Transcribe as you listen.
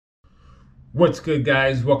What's good,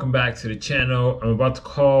 guys? Welcome back to the channel. I'm about to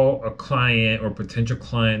call a client or potential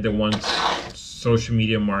client that wants social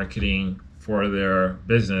media marketing for their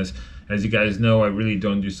business. As you guys know, I really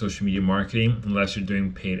don't do social media marketing unless you're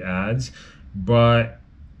doing paid ads. But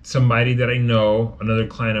somebody that I know, another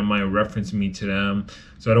client of mine, referenced me to them.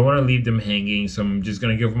 So I don't want to leave them hanging. So I'm just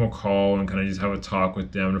going to give them a call and kind of just have a talk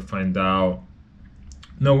with them to find out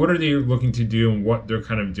what are they looking to do and what they're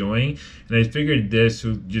kind of doing. And I figured this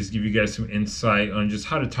will just give you guys some insight on just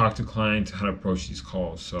how to talk to clients, how to approach these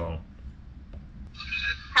calls. So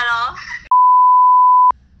Hello.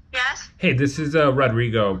 Yes. hey, this is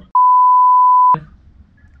Rodrigo.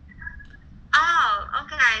 Oh,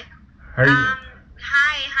 okay. How are you?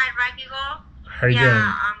 Hi, Rodrigo. How are you Yeah.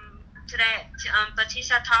 doing? Today,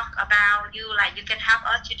 Patricia talk about you. Like, you can help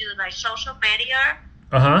us to do like social media.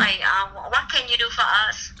 Uh-huh. Like, what can you do for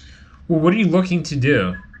us? Well, what are you looking to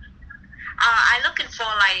do? I'm looking for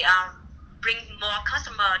like bring more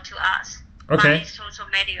customer to us by Okay. social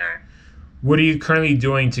media. What are you currently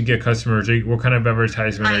doing to get customers? What kind of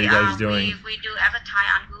advertisement are Like, you guys doing? we do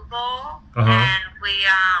advertise on Google, Uh-huh. and we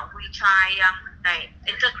try like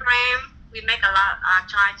Instagram. We make a lot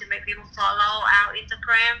try to make people follow our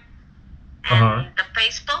Instagram Uh-huh. and the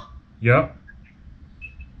Facebook. Yep.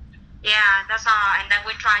 Yeah, that's all. And then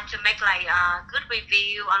we try to make like good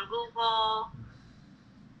review on Google.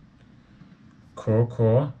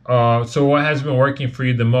 Cool. So what has been working for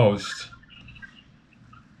you the most?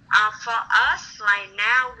 For us, like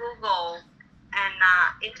now Google and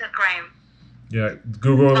Instagram. Yeah,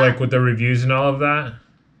 Google, But like with the reviews and all of that?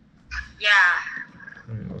 yeah,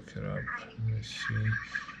 Let me look it up. Let me see.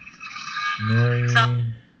 so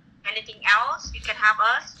Nori. anything else you can help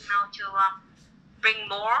us, to bring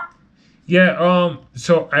more. Yeah,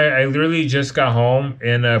 so I literally just got home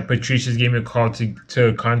and Patricia's gave me a call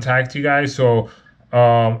to contact you guys. So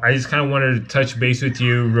I just kind of wanted to touch base with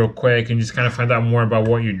you real quick and just kind of find out more about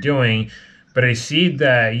what you're doing. But I see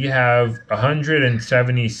that you have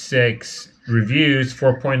 176 reviews,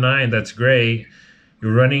 4.9. That's great.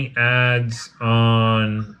 You're running ads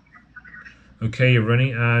on Okay, you're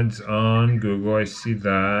running ads on Google. I see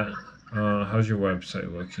that. How's your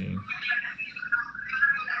website looking?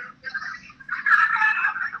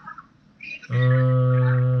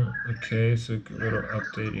 Okay, so a little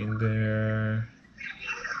updating there.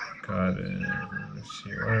 Got it. Let's see.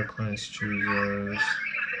 What are clients chooses?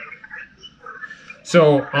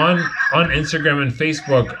 So on Instagram and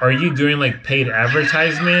Facebook, are you doing like paid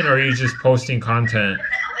advertisement or are you just posting content?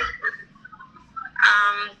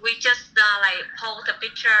 We just like post a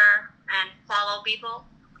picture and follow people.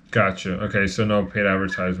 Gotcha. Okay, so no paid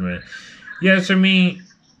advertisement. Yeah, so me,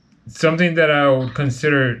 something that I would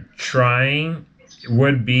consider trying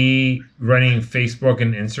would be running Facebook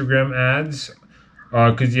and Instagram ads,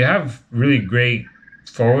 because you have really great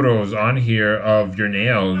photos on here of your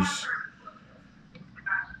nails.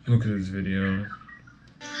 Look at this video.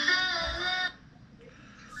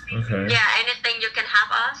 Okay. Yeah, anything you can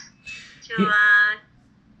help us to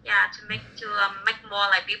Yeah, make more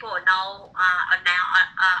like people know now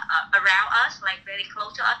around us, like very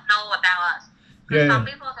close to us, know about us. Because some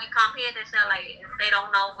yeah. people they come here, they say like they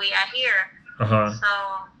don't know we are here. Uh-huh. So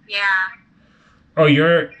yeah, Oh,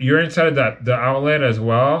 you're inside of the outlet as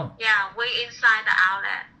well? yeah, we inside the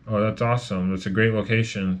outlet. Oh, that's awesome. That's a great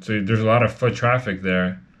location. So there's a lot of foot traffic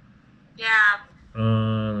there. Yeah, Let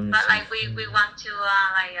me but see. like we want to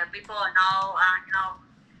people know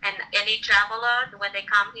and any traveler when they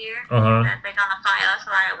come here, Uh-huh. that they're gonna find us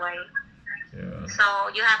right away. Yeah. So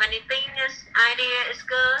you have anything? This idea is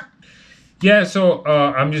good. Yeah, so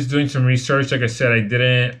I'm just doing some research. Like I said,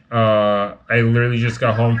 I literally just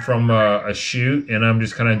got home from a shoot, and I'm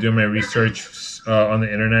just kind of doing my research on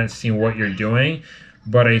the internet, seeing what you're doing.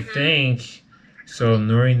 But I think so.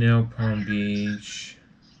 Nori Nail Palm Beach.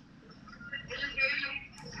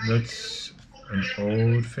 That's an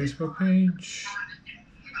old Facebook page.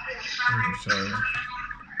 I'm sorry.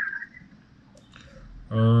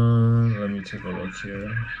 Let me take a look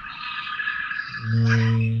here.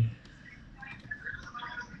 Nori.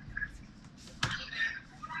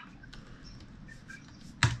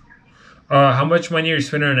 How much money are you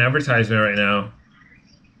spending on advertisement right now?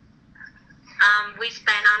 We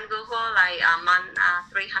spend on Google like a month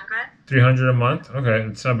 300. 300 a month? Okay,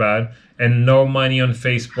 it's not bad. And no money on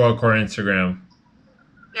Facebook or Instagram.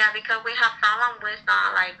 Yeah, because we have problem with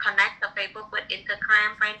like connect the Facebook with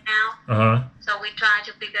Instagram right now. Uh-huh. So we try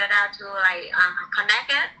to figure it out to like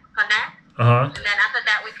connect. Uh-huh. And then after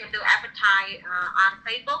that we can do advertise on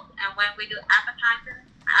Facebook. And when we do advertisement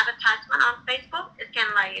on Facebook, it can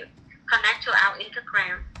like connect to our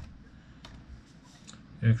Instagram.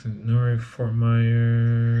 No Fort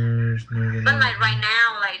Myers. But like right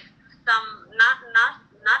now, like some not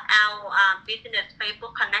our business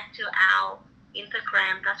Facebook connect to our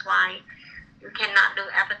Instagram. That's why you cannot do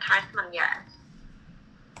advertisement yet.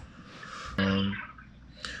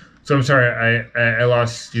 So I'm sorry, I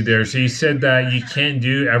lost you there. So you said that you can't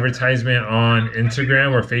do advertisement on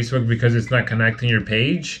Instagram or Facebook because it's not connecting your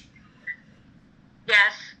page?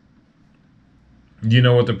 Yes. Do you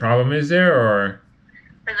know what the problem is there, or?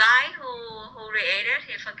 The guy who created,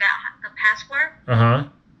 he forgot the password. Uh-huh.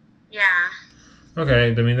 Yeah.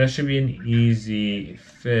 Okay, I mean, that should be an easy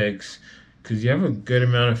fix because you have a good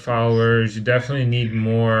amount of followers. You definitely need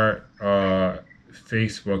more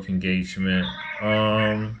Facebook engagement.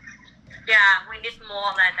 Yeah, we need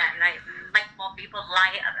more like that, like make more people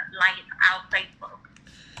like our Facebook.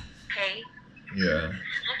 Okay. Yeah.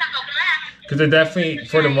 Because it definitely,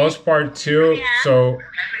 for the most part, too. Yeah. So.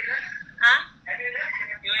 Huh?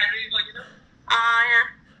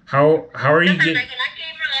 Yeah. How are you getting?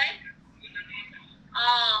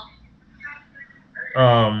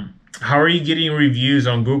 How are you getting reviews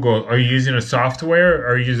on Google? Are you using a software,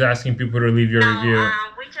 or are you just asking people to leave your review?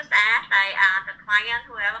 We just ask the client,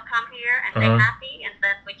 whoever come here and they're happy, and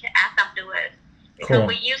then we just ask them to do it. Because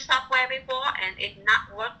we used software before and it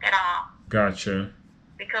not work at all. Gotcha.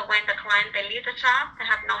 Because when the client they leave the shop, they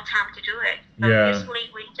have no time to do it. So yeah. Usually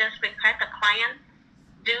we just request the client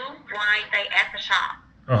do while they at the shop.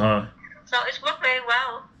 So it's worked very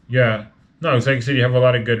well. Yeah. No, it's like you said, you have a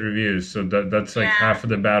lot of good reviews, so that's like half of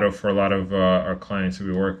the battle for a lot of our clients that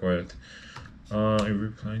we work with. Are you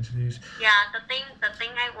replying to these? Yeah, the thing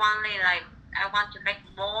I want to make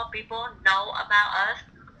more people know about us,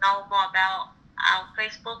 know more about our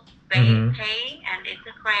Facebook page and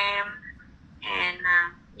Instagram, and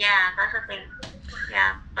that's the thing.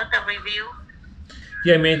 Yeah, but the review.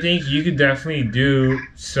 Yeah, I mean, I think you could definitely do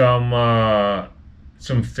some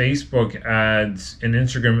Facebook ads and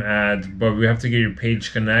Instagram ads, but we have to get your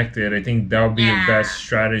page connected. I think that would be the best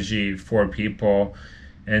strategy for people,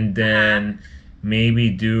 and then maybe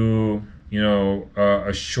do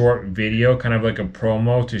a short video, kind of like a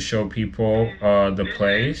promo to show people the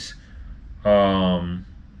place. Yeah,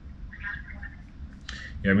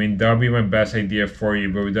 I mean, that would be my best idea for you,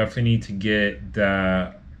 but we definitely need to get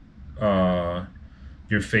that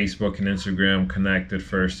your Facebook and Instagram connected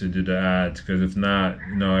first to do the ads, because if not,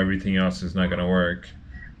 everything else is not gonna work.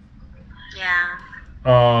 Yeah.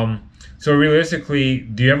 So realistically,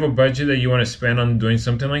 do you have a budget that you want to spend on doing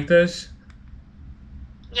something like this?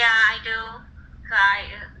 Yeah, I do.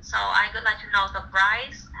 So I would like to know the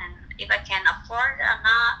price and if I can afford it or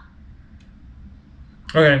not.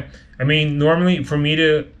 Okay. I mean, normally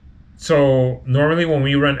when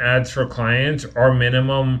we run ads for clients, our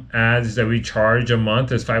minimum ads that we charge a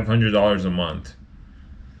month is $500 a month.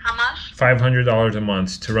 How much? $500 a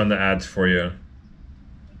month to run the ads for you.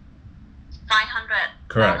 500.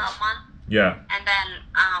 Correct. A month. Yeah. And then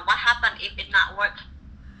what happens if it not work?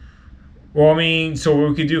 Well, I mean, so what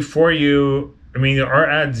we could do for you, I mean, our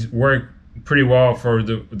ads work pretty well for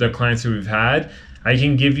the clients that we've had. I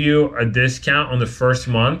can give you a discount on the first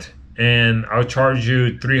month, and I'll charge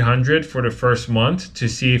you $300 for the first month to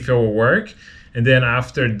see if it will work. And then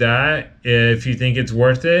after that, if you think it's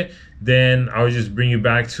worth it, then I'll just bring you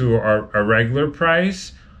back to our regular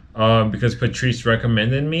price because Patrice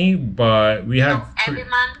recommended me. But we have every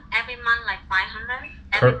month like 500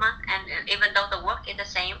 every month, and even though the work is the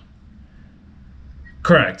same.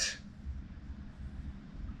 Correct.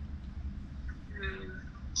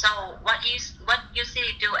 So what you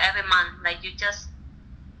see do every month, like you just.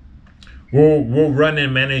 We'll run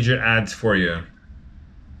and manage your ads for you.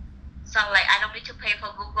 So like I don't need to pay for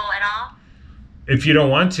Google at all? If you don't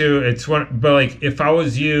want to, but like if I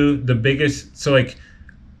was you, the biggest, so like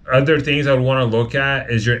other things I would want to look at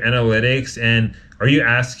is your analytics, and are you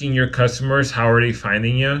asking your customers how are they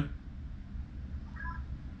finding you?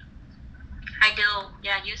 I do,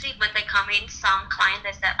 yeah. Usually when they come in, some clients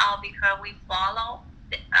they said, because we follow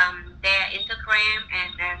their Instagram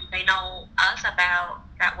and then they know us about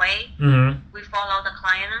that way. We follow the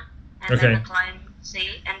client, and then the client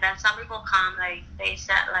see, and then some people come like they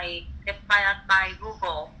said like they by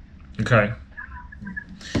Google. Okay.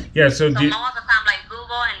 Yeah. So most of the time like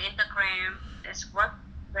Google and Instagram is work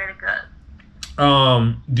very good.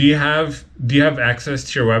 Do you have access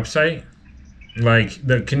to your website? Like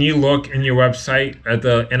can you look in your website at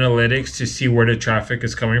the analytics to see where the traffic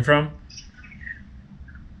is coming from?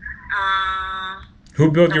 Who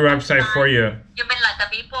built your website for you? You mean like the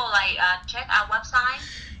people like check our website?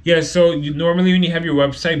 Yeah, so normally when you have your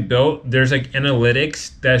website built, there's like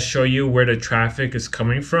analytics that show you where the traffic is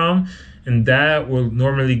coming from. and that will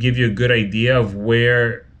normally give you a good idea of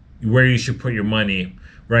where you should put your money,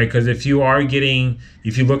 right? Because if you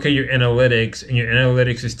look at your analytics and your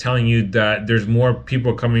analytics is telling you that there's more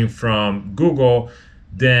people coming from Google,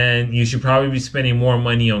 then you should probably be spending more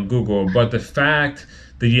money on Google. But the fact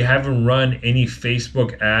that you haven't run any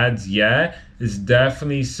Facebook ads yet is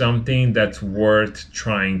definitely something that's worth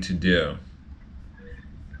trying to do.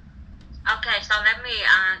 Okay, so let me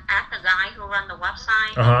ask the guy who run the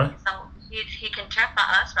website. So he can check for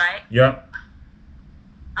us, right? Yep.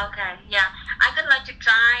 Okay, yeah. I could like to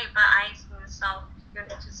try, but so you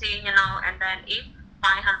need to see, and then if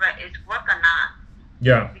 500 is work or not.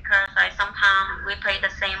 Yeah. Because sometimes we pay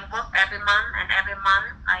the same work every month, and every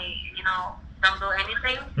month I, don't do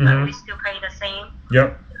anything, but we still pay the same.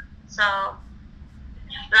 Yep. So,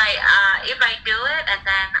 like, if I do it, and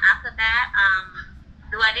then after that,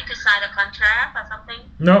 do I need to sign a contract or something?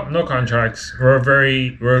 No, no contracts.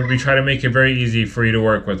 We try to make it very easy for you to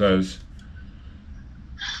work with us.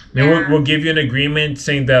 Yeah. We'll give you an agreement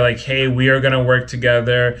saying that, like, hey, we are gonna work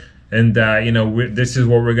together, and that this is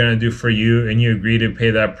what we're gonna do for you, and you agree to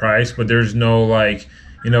pay that price. But there's no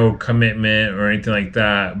commitment or anything like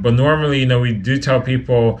that. But normally, we do tell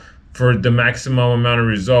people for the maximum amount of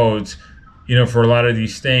results. For a lot of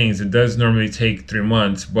these things, it does normally take 3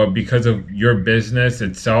 months, but because of your business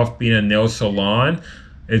itself being a nail salon,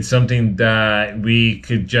 it's something that we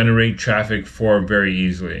could generate traffic for very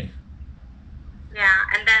easily. Yeah,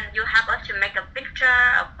 and then you have us to make a picture,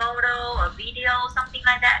 a photo, a video, something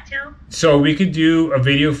like that too? So we could do a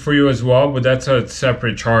video for you as well, but that's a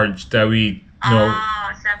separate charge that we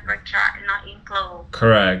separate charge, not include.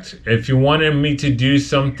 Correct. If you wanted me to do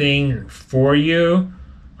something for you,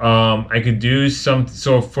 I could do so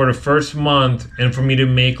for the first month, and for me to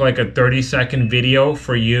make like a 30-second video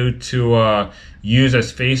for you to use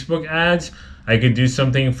as Facebook ads, I could do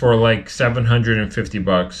something for like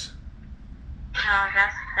 $750. Oh,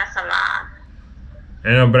 that's a lot. I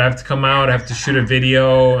know, but I have to come out, I have to shoot a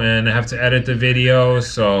video, and I have to edit the video,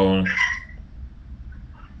 so.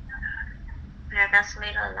 Yeah, that's a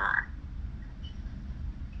lot.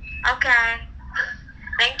 Okay.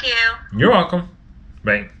 Thank you. You're welcome.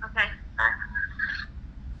 Bye. Okay,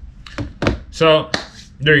 bye. So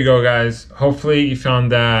there you go, guys. Hopefully you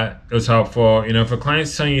found that it was helpful. If a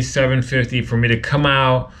client's telling you $750 for me to come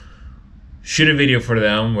out, shoot a video for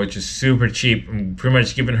them, which is super cheap. I'm pretty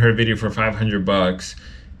much giving her a video for $500,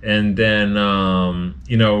 and then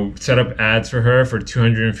set up ads for her for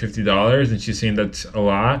 $250, and she's saying that's a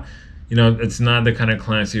lot. It's not the kind of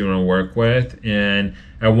clients you want to work with. And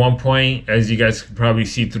at one point, as you guys could probably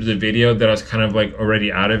see through the video, that I was kind of like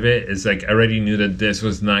already out of it. It's like I already knew that this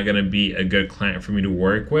was not going to be a good client for me to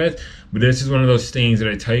work with. But this is one of those things that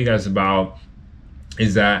I tell you guys about,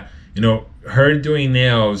 is that, her doing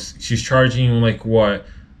nails, she's charging like what?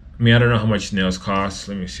 I mean, I don't know how much nails cost.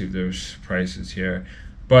 Let me see if there's prices here.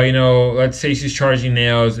 But let's say she's charging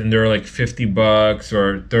nails and they're like $50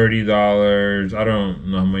 or $30. I don't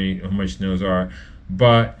know how much nails are,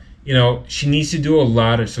 but she needs to do a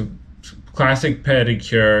lot of. So classic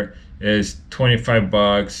pedicure is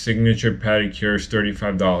 $25. Signature pedicure is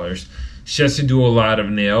 $35. She has to do a lot of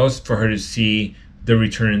nails for her to see the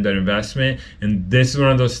return on that investment. And this is one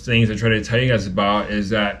of those things I try to tell you guys about,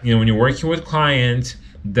 is that when you're working with clients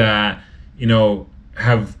that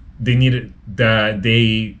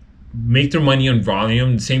they make their money on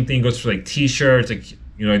volume. The same thing goes for like t-shirts. Like,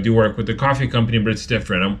 I do work with the coffee company, but it's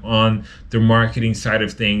different. I'm on the marketing side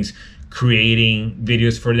of things, creating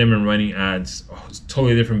videos for them and running ads. It's a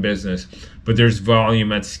totally different business, but there's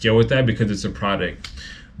volume at scale with that because it's a product.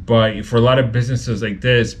 But for a lot of businesses like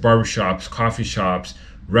this, barbershops, coffee shops,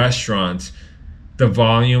 restaurants, the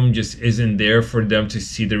volume just isn't there for them to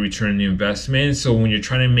see the return on the investment. So when you're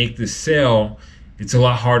trying to make the sale, it's a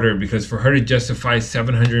lot harder, because for her to justify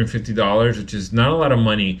 $750, which is not a lot of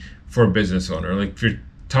money for a business owner. Like, if you're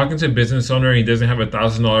talking to a business owner and he doesn't have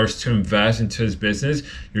 $1,000 to invest into his business,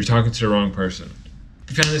 you're talking to the wrong person.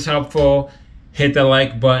 If you found this helpful, hit that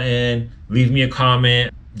like button, leave me a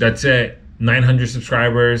comment. That's it. 900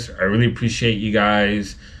 subscribers. I really appreciate you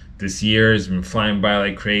guys. This year has been flying by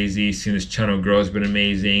like crazy. Seeing this channel grow has been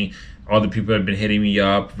amazing. All the people that have been hitting me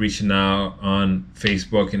up, reaching out on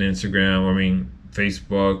Facebook and Instagram.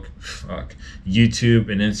 Facebook,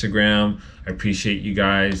 YouTube and Instagram. I appreciate you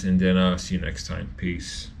guys, and then see you next time.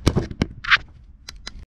 Peace.